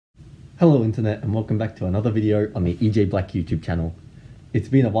Hello internet, and welcome back to another video on the EJ Blak YouTube channel. It's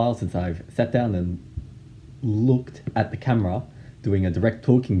been a while since I've sat down and looked at the camera doing a direct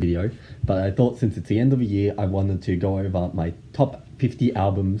talking video, but I thought since it's the end of the year I wanted to go over my top 50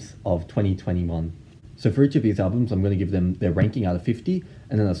 albums of 2021. So for each of these albums I'm going to give them their ranking out of 50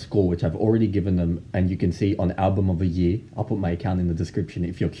 and then a score which I've already given them, and you can see on Album of the Year. I'll put my account in the description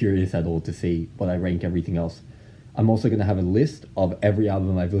if you're curious at all to see what I rank everything else. I'm also going to have a list of every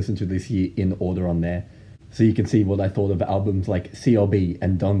album I've listened to this year in order on there, so you can see what I thought of albums like CLB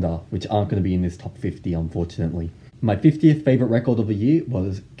and Donda, which aren't going to be in this top 50 unfortunately. My 50th favourite record of the year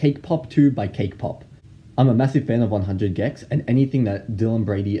was Cake Pop 2 by Cake Pop. I'm a massive fan of 100 gecs, and anything that Dylan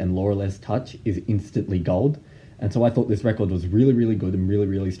Brady and Laura Les touch is instantly gold, and so I thought this record was really good and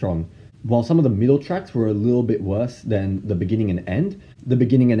really strong. While some of the middle tracks were a little bit worse than the beginning and end, the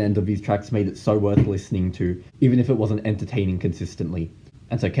beginning and end of these tracks made it so worth listening to, even if it wasn't entertaining consistently.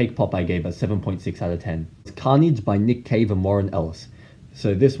 And so Cake Pop I gave a 7.6 out of 10. It's Carnage by Nick Cave and Warren Ellis.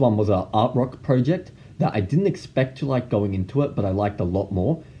 So this one was an art rock project that I didn't expect to like going into it, but I liked a lot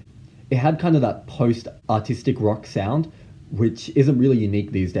more. It had kind of that post-artistic rock sound, which isn't really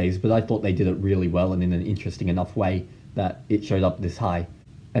unique these days, but I thought they did it really well and in an interesting enough way that it showed up this high.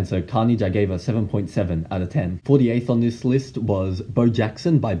 And so Carnage I gave a 7.7 out of 10. 48th on this list was Bo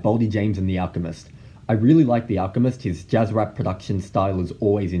Jackson by Boldy James and The Alchemist. I really like The Alchemist. His jazz rap production style is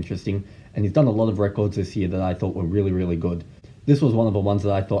always interesting, and he's done a lot of records this year that I thought were really good. This was one of the ones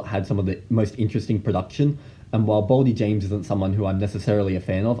that I thought had some of the most interesting production, and while Boldy James isn't someone who I'm necessarily a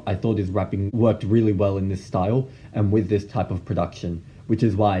fan of, I thought his rapping worked really well in this style and with this type of production, which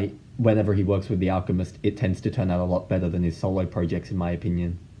is why whenever he works with The Alchemist, it tends to turn out a lot better than his solo projects in my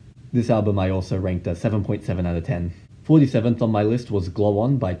opinion. This album I also ranked a 7.7 out of 10. 47th on my list was Glow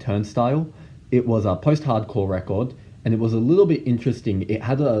On by Turnstile. It was a post-hardcore record, and it was a little bit interesting. It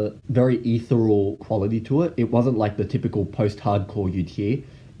had a very ethereal quality to it. It wasn't like the typical post-hardcore you'd hear.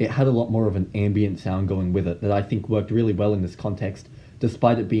 It had a lot more of an ambient sound going with it that I think worked really well in this context,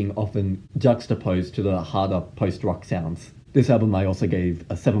 despite it being often juxtaposed to the harder post-rock sounds. This album I also gave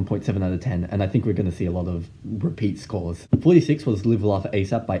a 7.7 out of 10, and I think we're going to see a lot of repeat scores. 46 was Live Laugh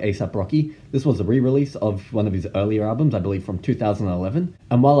ASAP by A$AP Rocky. This was a re-release of one of his earlier albums, I believe from 2011.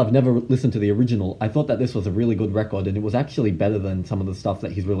 And while I've never listened to the original, I thought that this was a really good record, and it was actually better than some of the stuff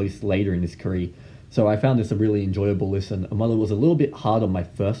that he's released later in his career. So I found this a really enjoyable listen, and while it was a little bit hard on my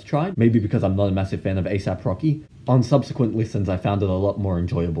first try, maybe because I'm not a massive fan of A$AP Rocky, on subsequent listens I found it a lot more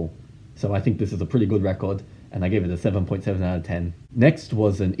enjoyable. So I think this is a pretty good record, and I gave it a 7.7 out of 10. Next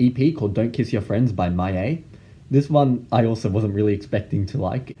was an EP called Don't Kiss Your Friends by My. This one I also wasn't really expecting to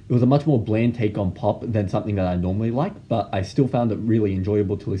like. It was a much more bland take on pop than something that I normally like, but I still found it really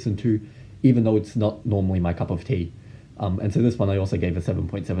enjoyable to listen to, even though it's not normally my cup of tea. And so this one I also gave a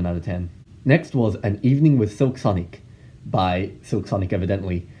 7.7 out of 10. Next was An Evening with Silk Sonic by Silk Sonic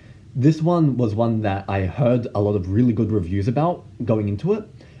evidently. This one was one that I heard a lot of really good reviews about going into it,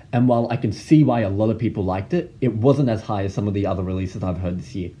 and while I can see why a lot of people liked it, it wasn't as high as some of the other releases I've heard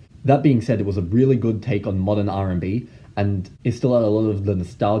this year. That being said, it was a really good take on modern R&B, and it still had a lot of the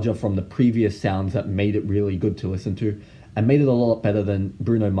nostalgia from the previous sounds that made it really good to listen to, and made it a lot better than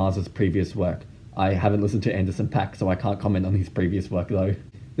Bruno Mars's previous work. I haven't listened to Anderson .Paak, so I can't comment on his previous work though.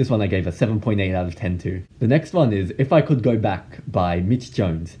 This one I gave a 7.8 out of 10 to. The next one is If I Could Go Back by Mitch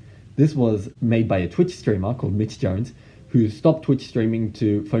Jones. This was made by a Twitch streamer called Mitch Jones, who stopped Twitch streaming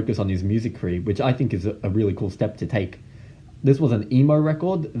to focus on his music career, which I think is a really cool step to take. This was an emo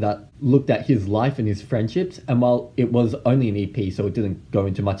record that looked at his life and his friendships, and while it was only an EP, so it didn't go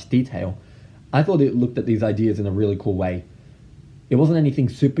into much detail, I thought it looked at these ideas in a really cool way. It wasn't anything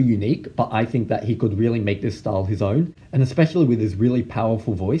super unique, but I think that he could really make this style his own, and especially with his really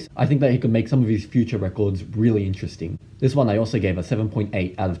powerful voice, I think that he could make some of his future records really interesting. This one I also gave a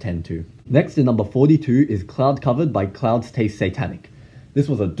 7.8 out of 10 to. Next in number 42 is Cloud Covered by Clouds Taste Satanic. This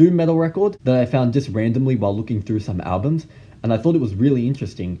was a doom metal record that I found just randomly while looking through some albums, and I thought it was really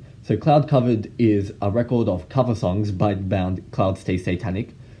interesting. So Cloud Covered is a record of cover songs by the band Clouds Taste Satanic,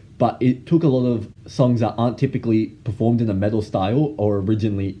 but it took a lot of songs that aren't typically performed in a metal style or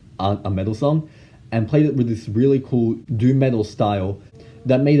originally aren't a metal song, and played it with this really cool doom metal style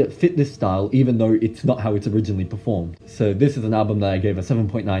that made it fit this style even though it's not how it's originally performed. So this is an album that I gave a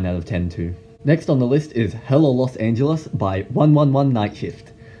 7.9 out of 10 to. Next on the list is Hello Los Angeles by 111 Night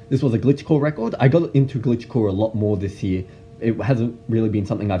Shift. This was a glitchcore record. I got into glitchcore a lot more this year. It hasn't really been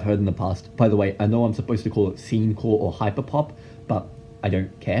something I've heard in the past. By the way, I know I'm supposed to call it scenecore or hyperpop, but I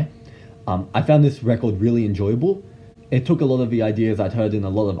don't care. I found this record really enjoyable. It took a lot of the ideas I'd heard in a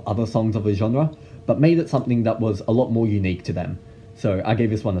lot of other songs of the genre, but made it something that was a lot more unique to them. So I gave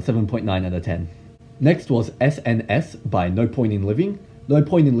this one a 7.9 out of 10. Next was SNS by No Point in Living. No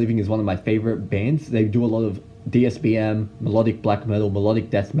Point in Living is one of my favorite bands. They do a lot of DSBM, melodic black metal, melodic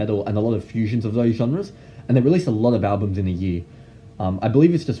death metal, and a lot of fusions of those genres. And they release a lot of albums in a year. I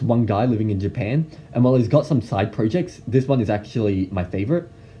believe it's just one guy living in Japan. And while he's got some side projects, this one is actually my favorite.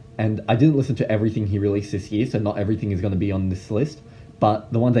 And I didn't listen to everything he released this year, so not everything is going to be on this list.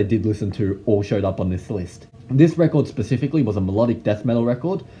 But the ones I did listen to all showed up on this list. This record specifically was a melodic death metal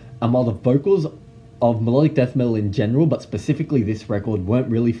record. And while the vocals of melodic death metal in general, but specifically this record, weren't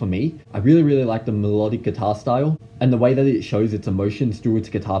really for me, I really like the melodic guitar style, and the way that it shows its emotions through its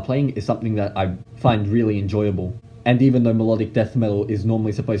guitar playing is something that I find really enjoyable. And even though melodic death metal is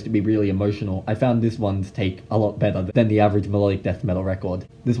normally supposed to be really emotional, I found this one's take a lot better than the average melodic death metal record.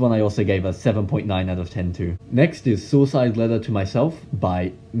 This one I also gave a 7.9 out of 10 to. Next is Suicide Letter to Myself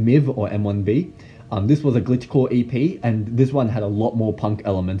by MIV or M1B. This was a glitchcore EP, and this one had a lot more punk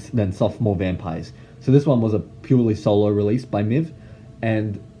elements than Sophomore Vampires. So this one was a purely solo release by MIV,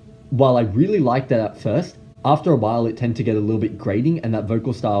 and while I really liked that at first, after a while it tended to get a little bit grating and that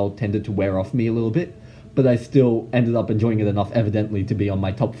vocal style tended to wear off me a little bit, but I still ended up enjoying it enough evidently to be on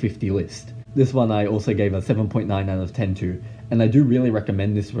my top 50 list. This one I also gave a 7.9 out of 10 to, and I do really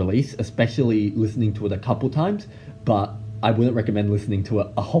recommend this release, especially listening to it a couple times, but I wouldn't recommend listening to it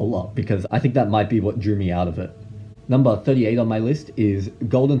a whole lot because I think that might be what drew me out of it. Number 38 on my list is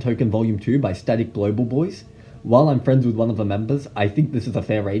Golden Token Volume 2 by Static Global Boys. While I'm friends with one of the members, I think this is a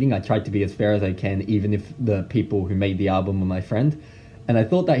fair rating. I tried to be as fair as I can, even if the people who made the album were my friend, and I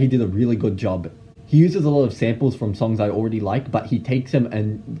thought that he did a really good job. He uses a lot of samples from songs I already like, but he takes them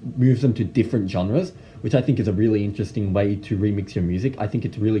and moves them to different genres, which I think is a really interesting way to remix your music. I think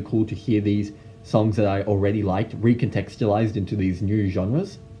it's really cool to hear these songs that I already liked recontextualized into these new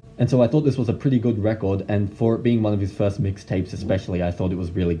genres. And so I thought this was a pretty good record, and for it being one of his first mixtapes especially, I thought it was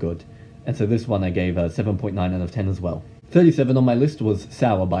really good. And so this one I gave a 7.9 out of 10 as well. 37 on my list was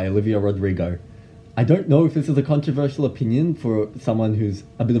Sour by Olivia Rodrigo. I don't know if this is a controversial opinion for someone who's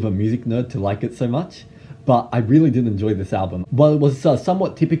a bit of a music nerd to like it so much, but I really did enjoy this album. While it was a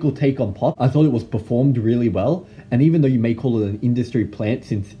somewhat typical take on pop, I thought it was performed really well, and even though you may call it an industry plant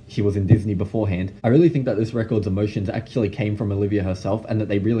since she was in Disney beforehand, I really think that this record's emotions actually came from Olivia herself and that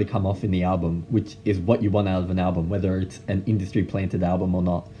they really come off in the album, which is what you want out of an album, whether it's an industry planted album or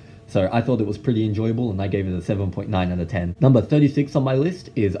not. So I thought it was pretty enjoyable and I gave it a 7.9 out of 10. Number 36 on my list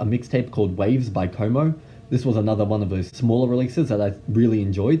is a mixtape called Waves by Como. This was another one of those smaller releases that I really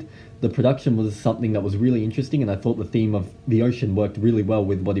enjoyed. The production was something that was really interesting and I thought the theme of the ocean worked really well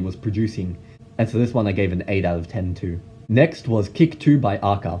with what he was producing. And so this one I gave an 8 out of 10 to. Next was Kick 2 by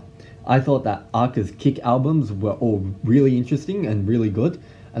Arca. I thought that Arca's Kick albums were all really interesting and really good,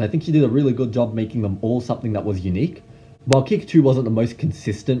 and I think she did a really good job making them all something that was unique. While Kick 2 wasn't the most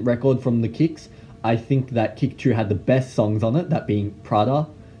consistent record from the Kicks, I think that Kick 2 had the best songs on it, that being Prada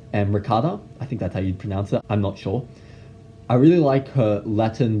and Ricarda. I think that's how you'd pronounce it, I'm not sure. I really like her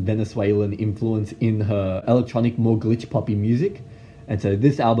Latin Venezuelan influence in her electronic, more glitch poppy music. And so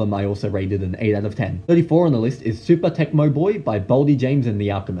this album I also rated an 8 out of 10. 34 on the list is Super Tecmo Boy by Boldy James and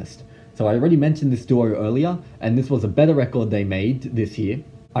The Alchemist. So I already mentioned this duo earlier, and this was a better record they made this year.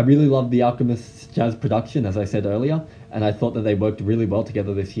 I really loved The Alchemist's jazz production, as I said earlier, and I thought that they worked really well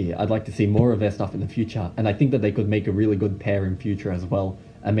together this year. I'd like to see more of their stuff in the future, and I think that they could make a really good pair in future as well,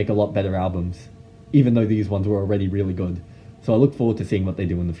 and make a lot better albums, even though these ones were already really good. So I look forward to seeing what they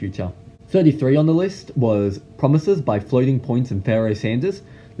do in the future. 33 on the list was Promises by Floating Points and Pharaoh Sanders.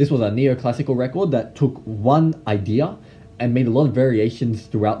 This was a neoclassical record that took one idea and made a lot of variations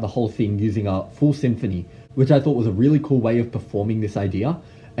throughout the whole thing using a full symphony, which I thought was a really cool way of performing this idea.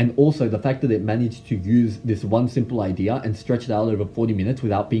 And also the fact that it managed to use this one simple idea and stretch it out over 40 minutes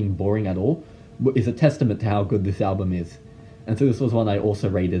without being boring at all is a testament to how good this album is. And so this was one I also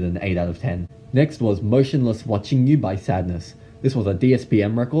rated an 8 out of 10. Next was Motionless Watching You by Sadness. This was a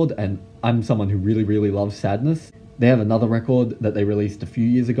DSPM record, and I'm someone who really loves Sadness. They have another record that they released a few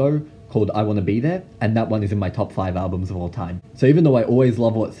years ago called I Wanna Be There, and that one is in my top 5 albums of all time. So even though I always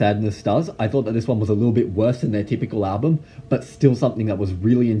love what Sadness does, I thought that this one was a little bit worse than their typical album, but still something that was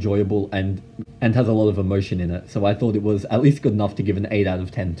really enjoyable and has a lot of emotion in it. So I thought it was at least good enough to give an 8 out of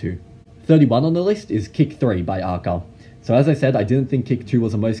 10 to. 31 on the list is Kick 3 by Arca. So as I said, I didn't think Kick 2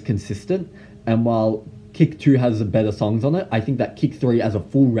 was the most consistent, and while Kick 2 has better songs on it, I think that Kick 3 as a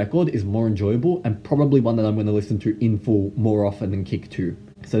full record is more enjoyable and probably one that I'm going to listen to in full more often than Kick 2.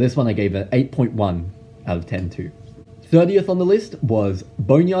 So this one I gave an 8.1 out of 10 to. 30th on the list was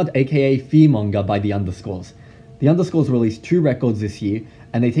Boneyard aka Fearmonger by The Underscores. The Underscores released 2 records this year,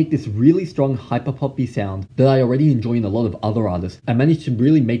 and they take this really strong hyper-poppy sound that I already enjoy in a lot of other artists and manage to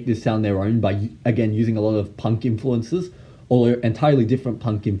really make this sound their own by, again, using a lot of punk influences, or entirely different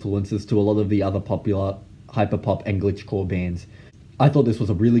punk influences to a lot of the other popular hyper-pop and glitchcore bands. I thought this was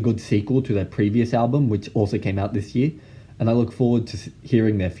a really good sequel to their previous album, which also came out this year, and I look forward to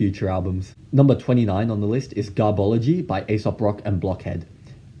hearing their future albums. Number 29 on the list is Garbology by Aesop Rock and Blockhead.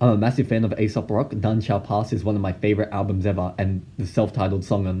 I'm a massive fan of Aesop Rock. None Shall Pass is one of my favourite albums ever, and the self-titled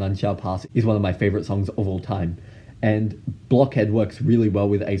song on None Shall Pass is one of my favourite songs of all time. And Blockhead works really well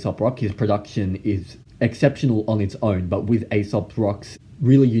with Aesop Rock. His production is exceptional on its own, but with Aesop Rock's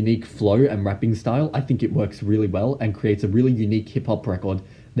really unique flow and rapping style, I think it works really well and creates a really unique hip-hop record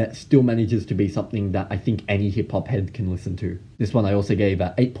that still manages to be something that I think any hip-hop head can listen to. This one I also gave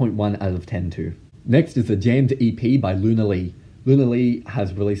a 8.1 out of 10 to. Next is the Jammed EP by Luna Lee. Luna Lee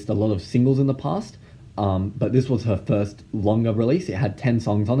has released a lot of singles in the past, but this was her first longer release. It had 10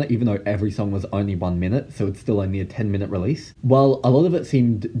 songs on it, even though every song was only 1 minute, so it's still only a 10-minute release. While a lot of it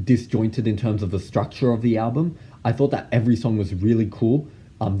seemed disjointed in terms of the structure of the album, I thought that every song was really cool.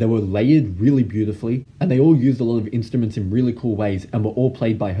 They were layered really beautifully, and they all used a lot of instruments in really cool ways, and were all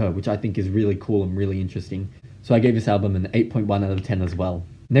played by her, which I think is really cool and really interesting. So I gave this album an 8.1 out of 10 as well.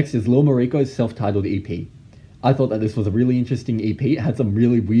 Next is Lil Mariko's self-titled EP. I thought that this was a really interesting EP. It had some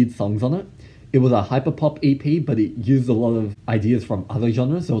really weird songs on it. It was a hyperpop EP, but it used a lot of ideas from other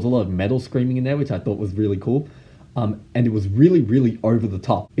genres. There was a lot of metal screaming in there, which I thought was really cool. And it was really, really over the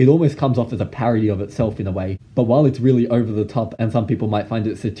top. It almost comes off as a parody of itself in a way. But while it's really over the top, and some people might find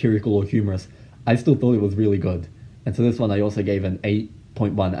it satirical or humorous, I still thought it was really good. And so this one I also gave an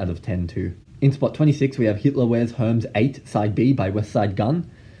 8.1 out of 10 to. In spot 26, we have Hitler Wears Hermes 8 Side B by Westside Gunn.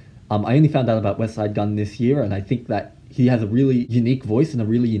 I only found out about Westside Gunn this year, and I think that he has a really unique voice and a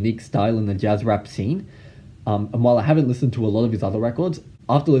really unique style in the jazz rap scene. And while I haven't listened to a lot of his other records,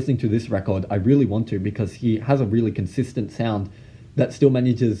 after listening to this record, I really want to, because he has a really consistent sound that still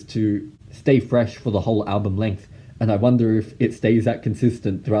manages to stay fresh for the whole album length. And I wonder if it stays that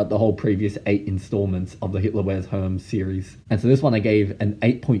consistent throughout the whole previous 8 installments of the Hitler Wears Hermes series. And so this one I gave an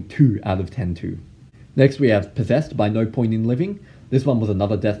 8.2 out of 10 to. Next we have Possessed by No Point in Living. This one was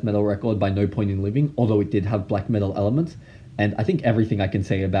another death metal record by No Point in Living, although it did have black metal elements. And I think everything I can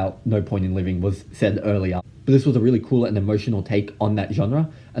say about No Point in Living was said earlier. But this was a really cool and emotional take on that genre,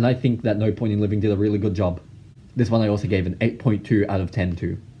 and I think that No Point in Living did a really good job. This one I also gave an 8.2 out of 10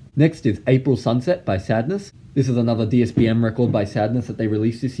 to. Next is April Sunset by Sadness. This is another DSBM record by Sadness that they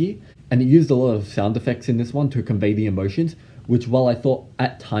released this year, and it used a lot of sound effects in this one to convey the emotions, which while I thought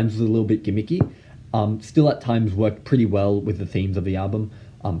at times was a little bit gimmicky, still at times worked pretty well with the themes of the album,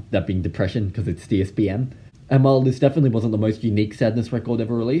 that being depression because it's DSBM. And while this definitely wasn't the most unique Sadness record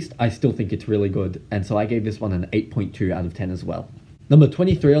ever released, I still think it's really good, and so I gave this one an 8.2 out of 10 as well. Number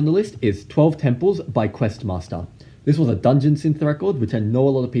 23 on the list is 12 Temples by Questmaster. This was a dungeon synth record, which I know a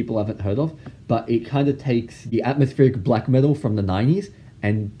lot of people haven't heard of, but it kind of takes the atmospheric black metal from the 90s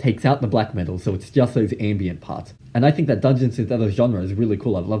and takes out the black metal, so it's just those ambient parts. And I think that dungeon synth as a genre is really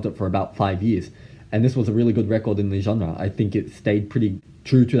cool. I've loved it for about 5 years, and this was a really good record in the genre. I think it stayed pretty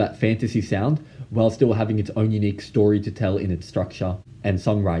true to that fantasy sound, while still having its own unique story to tell in its structure and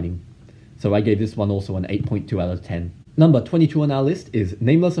songwriting. So I gave this one also an 8.2 out of 10. Number 22 on our list is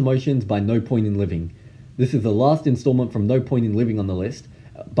Nameless Emotions by No Point in Living. This is the last installment from No Point in Living on the list,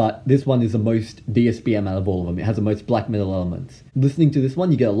 but this one is the most DSBM out of all of them. It has the most black metal elements. Listening to this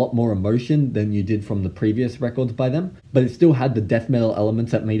one, you get a lot more emotion than you did from the previous records by them, but it still had the death metal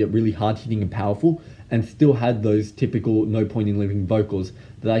elements that made it really hard-hitting and powerful, and still had those typical No Point in Living vocals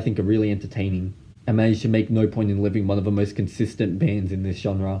that I think are really entertaining, and managed to make No Point in Living one of the most consistent bands in this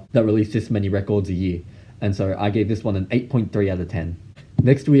genre that release this many records a year. And so I gave this one an 8.3 out of 10.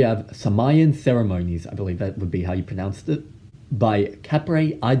 Next we have Samayan Ceremonies, I believe that would be how you pronounced it, by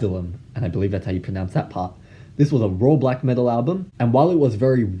Capre Idolum, and I believe that's how you pronounce that part. This was a raw black metal album, and while it was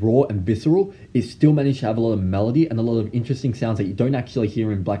very raw and visceral, it still managed to have a lot of melody and a lot of interesting sounds that you don't actually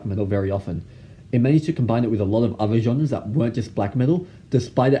hear in black metal very often. It managed to combine it with a lot of other genres that weren't just black metal,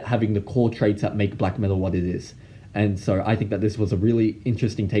 despite it having the core traits that make black metal what it is. And so I think that this was a really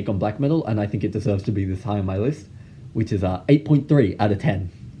interesting take on black metal, and I think it deserves to be this high on my list, which is 8.3 out of 10.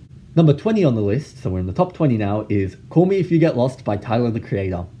 Number 20 on the list, so we're in the top 20 now, is Call Me If You Get Lost by Tyler, the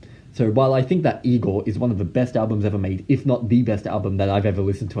Creator. So while I think that Igor is one of the best albums ever made, if not the best album that I've ever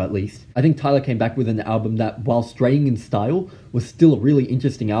listened to at least, I think Tyler came back with an album that, while straying in style, was still a really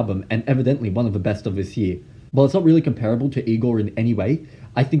interesting album and evidently one of the best of this year. While it's not really comparable to Igor in any way,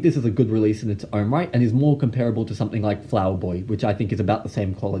 I think this is a good release in its own right and is more comparable to something like Flower Boy, which I think is about the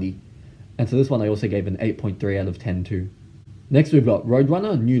same quality. And so this one I also gave an 8.3 out of 10 to. Next we've got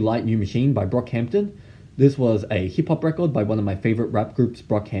Roadrunner, New Light, New Machine by Brockhampton. This was a hip-hop record by one of my favourite rap groups,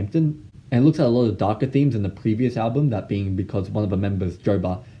 Brockhampton, and looks at a lot of darker themes in the previous album, that being because one of the members,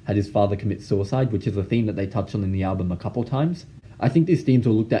 Joba, had his father commit suicide, which is a theme that they touch on in the album a couple times. I think these themes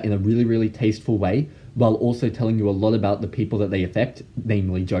were looked at in a really, really tasteful way, while also telling you a lot about the people that they affect,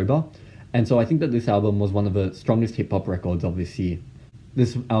 namely Joba. And so I think that this album was one of the strongest hip-hop records of this year.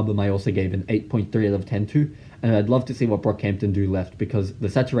 This album I also gave an 8.3 out of 10 to, and I'd love to see what Brockhampton do left, because the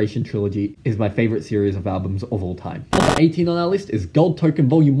Saturation trilogy is my favourite series of albums of all time. Number 18 on our list is Gold Token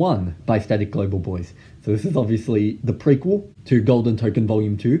Volume 1 by Static Global Boys. So this is obviously the prequel to Golden Token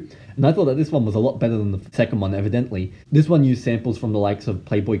Volume 2, and I thought that this one was a lot better than the second one, evidently. This one used samples from the likes of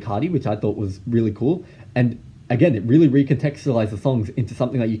Playboi Carti, which I thought was really cool, and again, it really recontextualized the songs into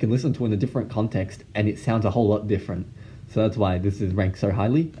something that you can listen to in a different context, and it sounds a whole lot different. So that's why this is ranked so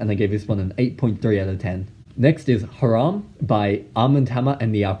highly, and I gave this one an 8.3 out of 10. Next is Haram by Armand Hammer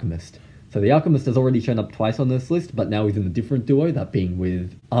and The Alchemist. So The Alchemist has already shown up twice on this list, but now he's in a different duo, that being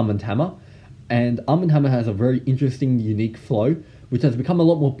with Armand Hammer. And Armand Hammer has a very interesting, unique flow, which has become a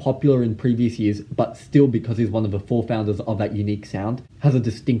lot more popular in previous years, but still, because he's one of the four founders of that unique sound, has a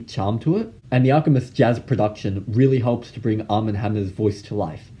distinct charm to it. And The Alchemist's jazz production really helps to bring Armand Hammer's voice to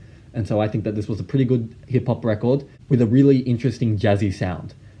life. And so I think that this was a pretty good hip-hop record with a really interesting jazzy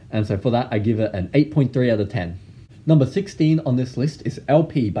sound. And so for that, I give it an 8.3 out of 10. Number 16 on this list is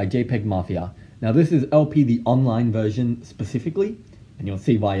LP by JPEG Mafia. Now this is LP, the online version specifically, and you'll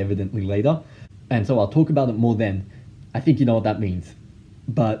see why evidently later. And so I'll talk about it more then. I think you know what that means.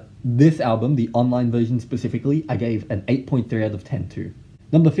 But this album, the online version specifically, I gave an 8.3 out of 10 to.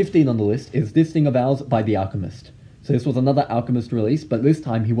 Number 15 on the list is This Thing of Ours by The Alchemist. So this was another Alchemist release, but this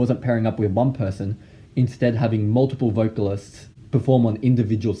time he wasn't pairing up with one person, instead having multiple vocalists perform on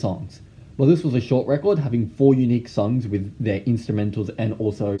individual songs. Well, this was a short record, having 4 unique songs with their instrumentals and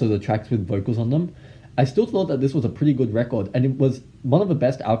also the tracks with vocals on them. I still thought that this was a pretty good record, and it was one of the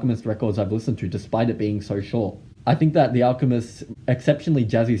best Alchemist records I've listened to, despite it being so short. I think that The Alchemist's exceptionally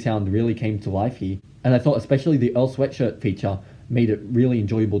jazzy sound really came to life here, and I thought especially the Earl Sweatshirt feature made it really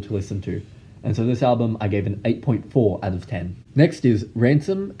enjoyable to listen to. And so this album I gave an 8.4 out of 10. Next is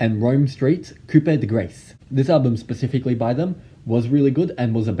Ransom and Rome Street's Coupe de Grace. This album specifically by them was really good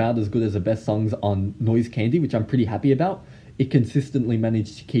and was about as good as the best songs on Noise Candy, which I'm pretty happy about. It consistently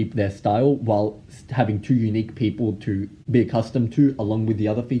managed to keep their style while having 2 unique people to be accustomed to, along with the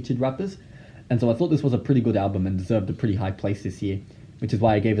other featured rappers. And so I thought this was a pretty good album and deserved a pretty high place this year, which is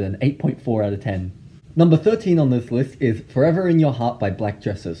why I gave it an 8.4 out of 10. Number 13 on this list is Forever in Your Heart by Black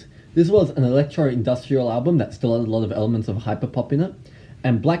Dresses. This was an electro-industrial album that still had a lot of elements of hyperpop in it,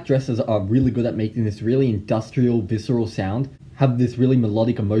 and Black Dresses are really good at making this really industrial, visceral sound, have this really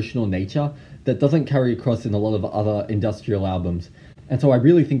melodic, emotional nature that doesn't carry across in a lot of other industrial albums. And so I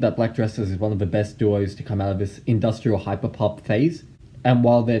really think that Black Dresses is one of the best duos to come out of this industrial hyperpop phase. And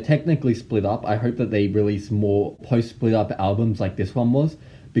while they're technically split up, I hope that they release more post-split up albums like this one was,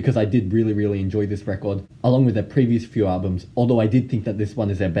 because I did really, really enjoy this record, along with their previous few albums, although I did think that this one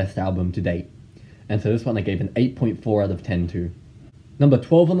is their best album to date. And so this one I gave an 8.4 out of 10 to. Number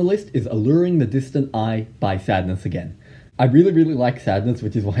 12 on the list is Alluring the Distant Eye by Sadness Again. I really, really like Sadness,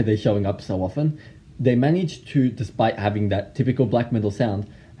 which is why they're showing up so often. They managed to, despite having that typical black metal sound,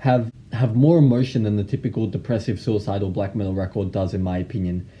 have more emotion than the typical depressive, suicidal black metal record does, in my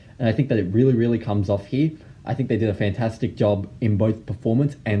opinion. And I think that it really, really comes off here. I think they did a fantastic job in both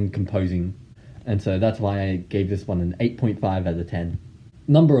performance and composing. And so that's why I gave this one an 8.5 out of 10.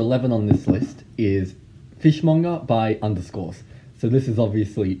 Number 11 on this list is Fishmonger by Underscores. So this is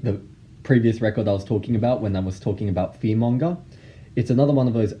obviously the previous record I was talking about when I was talking about Fearmonger. It's another one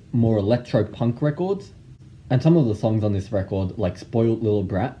of those more electro-punk records. And some of the songs on this record, like Spoiled Little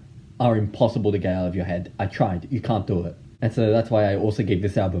Brat, are impossible to get out of your head. I tried, you can't do it. And so that's why I also gave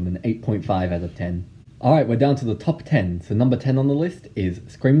this album an 8.5 out of 10. Alright, we're down to the top 10. So number 10 on the list is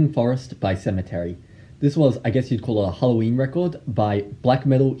Screaming Forest by Cemetery. This was, I guess you'd call it a Halloween record by black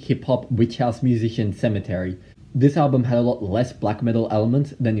metal, hip-hop, witch house musician Cemetery. This album had a lot less black metal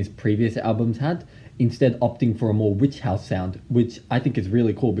elements than his previous albums had, instead opting for a more witch house sound, which I think is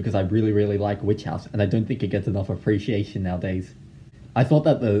really cool because I really, really like witch house, and I don't think it gets enough appreciation nowadays. I thought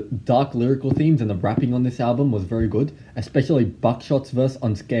that the dark lyrical themes and the rapping on this album was very good, especially Buckshot's verse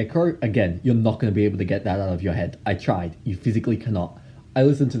on Scarecrow. Again, you're not going to be able to get that out of your head. I tried. You physically cannot. I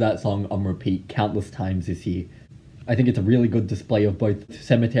listened to that song on repeat countless times this year. I think it's a really good display of both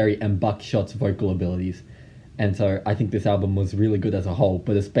Cemetery and Buckshot's vocal abilities. And so I think this album was really good as a whole,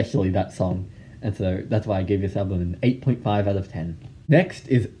 but especially that song. And so that's why I gave this album an 8.5 out of 10. Next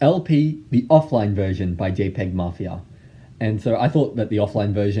is LP, the offline version by JPEG Mafia. And so I thought that the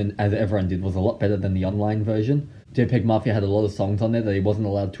offline version, as everyone did, was a lot better than the online version. JPEG Mafia had a lot of songs on there that he wasn't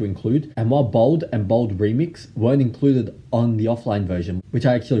allowed to include. And while Bold and Bold Remix weren't included on the offline version, which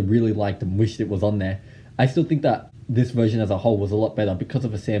I actually really liked and wished it was on there, I still think that this version as a whole was a lot better because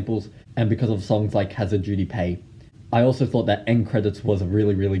of the samples and because of songs like Hazard Duty Pay. I also thought that End Credits was a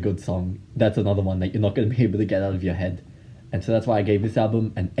really, really good song. That's another one that you're not going to be able to get out of your head. And so that's why I gave this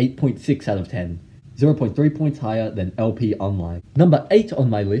album an 8.6 out of 10. 0.3 points higher than LP Online. Number 8 on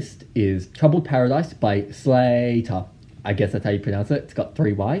my list is Troubled Paradise by Slater. I guess that's how you pronounce it. It's got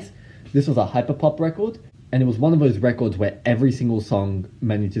 3 Ys. This was a hyperpop record, and it was one of those records where every single song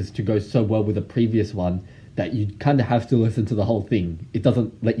manages to go so well with the previous one that you kind of have to listen to the whole thing. It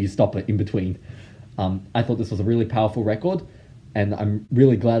doesn't let you stop it in between. I thought this was a really powerful record, and I'm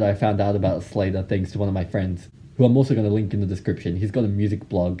really glad I found out about Slater thanks to one of my friends, who I'm also going to link in the description. He's got a music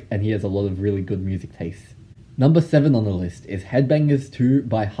blog, and he has a lot of really good music tastes. Number 7 on the list is Headbangers 2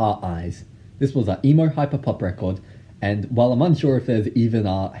 by Heart Eyes. This was an emo hyperpop record, and while I'm unsure if there's even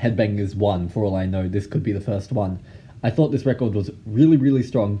a Headbangers 1, for all I know, this could be the first one. I thought this record was really, really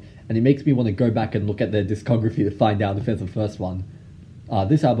strong, and it makes me want to go back and look at their discography to find out if there's a first one.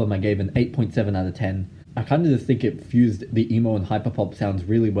 This album I gave an 8.7 out of 10. I kind of just think it fused the emo and hyperpop sounds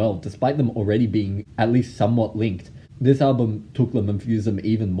really well, despite them already being at least somewhat linked. This album took them and fused them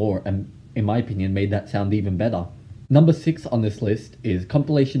even more, and in my opinion made that sound even better. Number 6 on this list is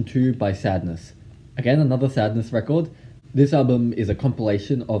Compilation 2 by Sadness. Again, another Sadness record. This album is a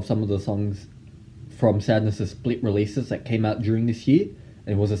compilation of some of the songs from Sadness's split releases that came out during this year.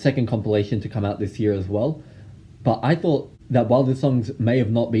 It was a second compilation to come out this year as well. But I thought that while the songs may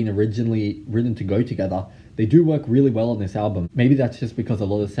have not been originally written to go together, they do work really well on this album. Maybe that's just because a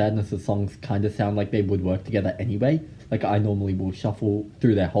lot of Sadness's songs kind of sound like they would work together anyway. Like I normally will shuffle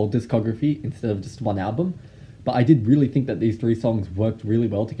through their whole discography instead of just one album. But I did really think that these 3 songs worked really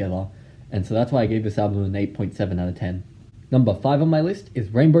well together. And so that's why I gave this album an 8.7 out of 10. Number 5 on my list is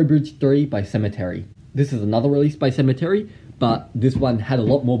Rainbow Bridge 3 by Cemetery. This is another release by Cemetery, but this one had a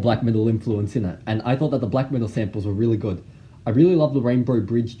lot more black metal influence in it. And I thought that the black metal samples were really good. I really love the Rainbow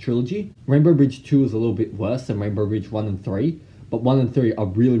Bridge trilogy. Rainbow Bridge 2 is a little bit worse than Rainbow Bridge 1 and 3, but 1 and 3 are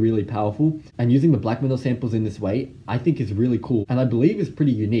really, really powerful. And using the black metal samples in this way, I think is really cool. And I believe is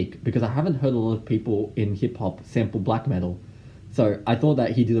pretty unique, because I haven't heard a lot of people in hip-hop sample black metal. So I thought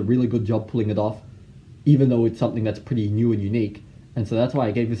that he did a really good job pulling it off, even though it's something that's pretty new and unique. And so that's why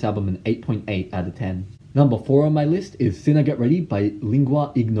I gave this album an 8.8 out of 10. Number 4 on my list is Sinner Get Ready by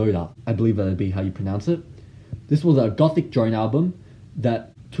Lingua Ignota. I believe that'd be how you pronounce it. This was a gothic drone album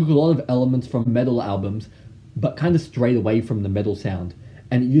that took a lot of elements from metal albums, but kind of strayed away from the metal sound.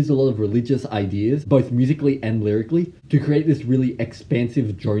 And it used a lot of religious ideas, both musically and lyrically, to create this really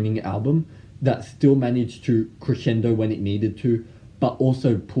expansive droning album that still managed to crescendo when it needed to, but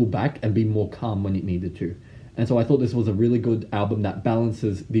also pull back and be more calm when it needed to. And so I thought this was a really good album that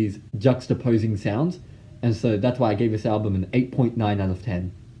balances these juxtaposing sounds, and so that's why I gave this album an 8.9 out of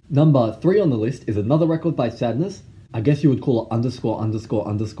 10. Number 3 on the list is another record by Sadness. I guess you would call it underscore. I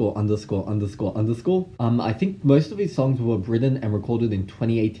think most of his songs were written and recorded in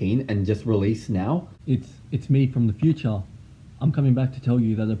 2018 and just released now. It's me from the future. I'm coming back to tell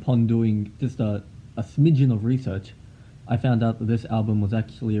you that upon doing just a smidgen of research, I found out that this album was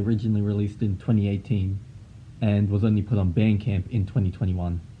actually originally released in 2018 and was only put on Bandcamp in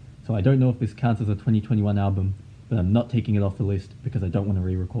 2021. So I don't know if this counts as a 2021 album, but I'm not taking it off the list because I don't want to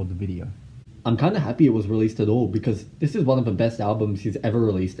re-record the video. I'm kind of happy it was released at all, because this is one of the best albums he's ever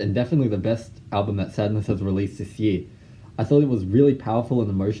released, and definitely the best album that Sadness has released this year. I thought it was really powerful and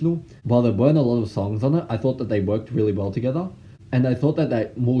emotional. While there weren't a lot of songs on it, I thought that they worked really well together. And I thought that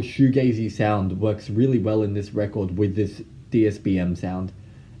that more shoegazy sound works really well in this record with this DSBM sound.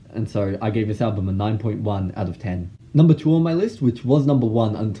 And so I gave this album a 9.1 out of 10. Number 2 on my list, which was number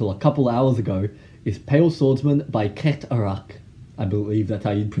 1 until a couple hours ago, is Pale Swordsman by Ket Arak. I believe that's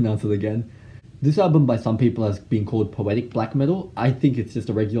how you'd pronounce it again. This album by some people has been called poetic black metal. I think it's just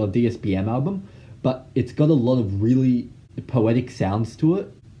a regular DSBM album, but it's got a lot of really poetic sounds to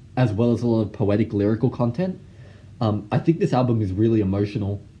it, as well as a lot of poetic lyrical content. I think this album is really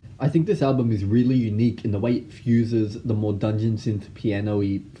emotional. I think this album is really unique in the way it fuses the more dungeon synth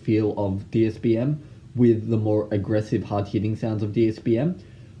piano-y feel of DSBM with the more aggressive hard-hitting sounds of DSBM.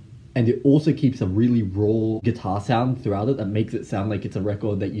 And it also keeps a really raw guitar sound throughout it that makes it sound like it's a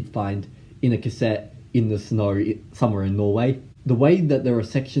record that you'd find in a cassette in the snow somewhere in Norway. The way that there are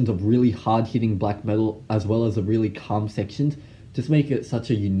sections of really hard-hitting black metal as well as the really calm sections just make it such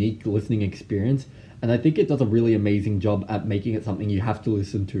a unique listening experience. And I think it does a really amazing job at making it something you have to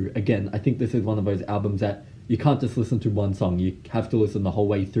listen to. Again, I think this is one of those albums that You can't just listen to one song, you have to listen the whole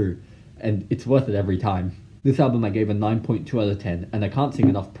way through, and it's worth it every time. This album I gave a 9.2 out of 10, and I can't sing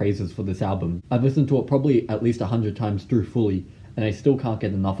enough praises for this album. I've listened to it probably at least 100 times through fully, and I still can't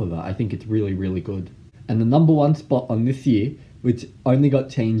get enough of it. I think it's really, really good. And the number one spot on this year, which only got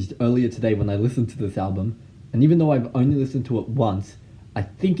changed earlier today when I listened to this album, and even though I've only listened to it once, I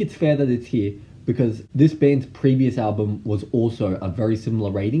think it's fair that it's here, because this band's previous album was also a very similar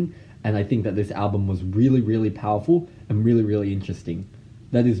rating, and I think that this album was really, really powerful and really, really interesting.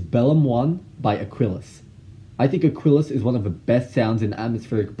 That is Bellum 1 by Aquilus. I think Aquilus is one of the best sounds in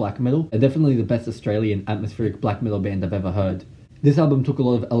atmospheric black metal, and definitely the best Australian atmospheric black metal band I've ever heard. This album took a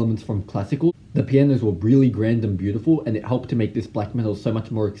lot of elements from classical. The pianos were really grand and beautiful, and it helped to make this black metal so much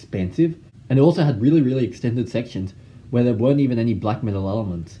more expansive. And it also had really, really extended sections where there weren't even any black metal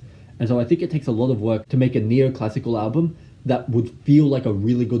elements. And so I think it takes a lot of work to make a neoclassical album that would feel like a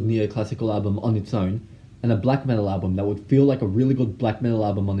really good neoclassical album on its own, and a black metal album that would feel like a really good black metal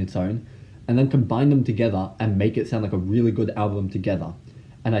album on its own, and then combine them together and make it sound like a really good album together.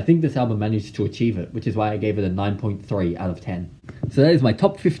 And I think this album managed to achieve it, which is why I gave it a 9.3 out of 10. So that is my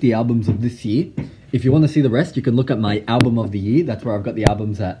top 50 albums of this year. If you want to see the rest, you can look at my album of the year. That's where I've got the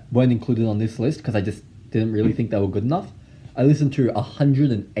albums that weren't included on this list because I just didn't really think they were good enough. I listened to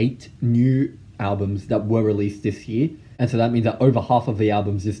 108 new albums that were released this year, and so that means that over half of the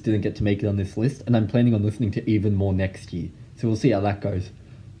albums just didn't get to make it on this list, and I'm planning on listening to even more next year. So we'll see how that goes.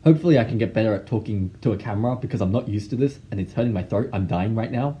 Hopefully I can get better at talking to a camera because I'm not used to this and it's hurting my throat. I'm dying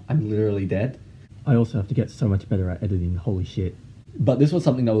right now. I'm literally dead. I also have to get so much better at editing, holy shit. But this was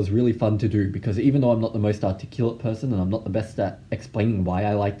something that was really fun to do because even though I'm not the most articulate person and I'm not the best at explaining why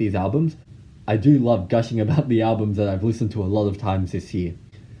I like these albums, I do love gushing about the albums that I've listened to a lot of times this year.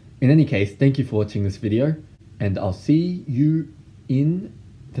 In any case, thank you for watching this video, and I'll see you in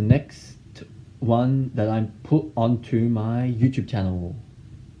the next one that I put onto my YouTube channel.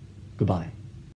 Goodbye.